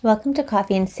Welcome to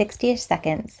Coffee in 60-ish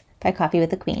Seconds by Coffee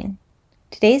with the Queen.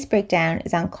 Today's breakdown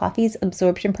is on coffee's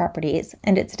absorption properties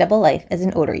and its double life as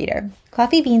an odor eater.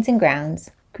 Coffee beans and grounds,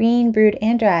 green, brewed,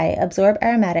 and dry, absorb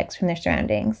aromatics from their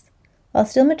surroundings. While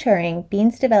still maturing,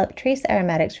 beans develop trace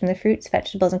aromatics from the fruits,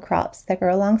 vegetables, and crops that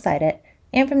grow alongside it,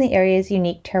 and from the area's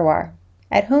unique terroir.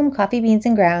 At home, coffee beans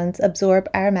and grounds absorb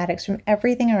aromatics from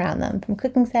everything around them, from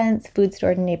cooking scents, food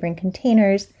stored in neighboring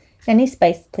containers, and any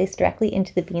spice placed directly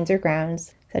into the beans or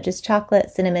grounds, such as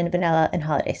chocolate, cinnamon, vanilla, and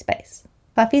holiday spice.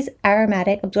 Coffee's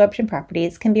aromatic absorption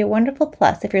properties can be a wonderful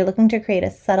plus if you're looking to create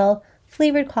a subtle,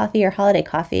 flavored coffee or holiday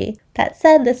coffee. That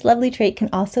said, this lovely trait can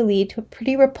also lead to a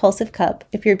pretty repulsive cup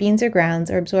if your beans or grounds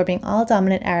are absorbing all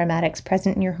dominant aromatics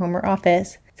present in your home or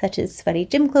office, such as sweaty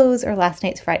gym clothes or last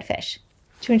night's fried fish.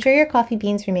 To ensure your coffee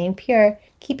beans remain pure,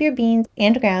 keep your beans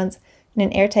and grounds in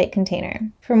an airtight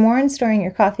container. For more on storing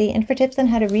your coffee and for tips on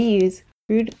how to reuse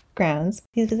brewed grounds,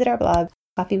 please visit our blog,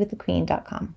 coffeewiththequeen.com.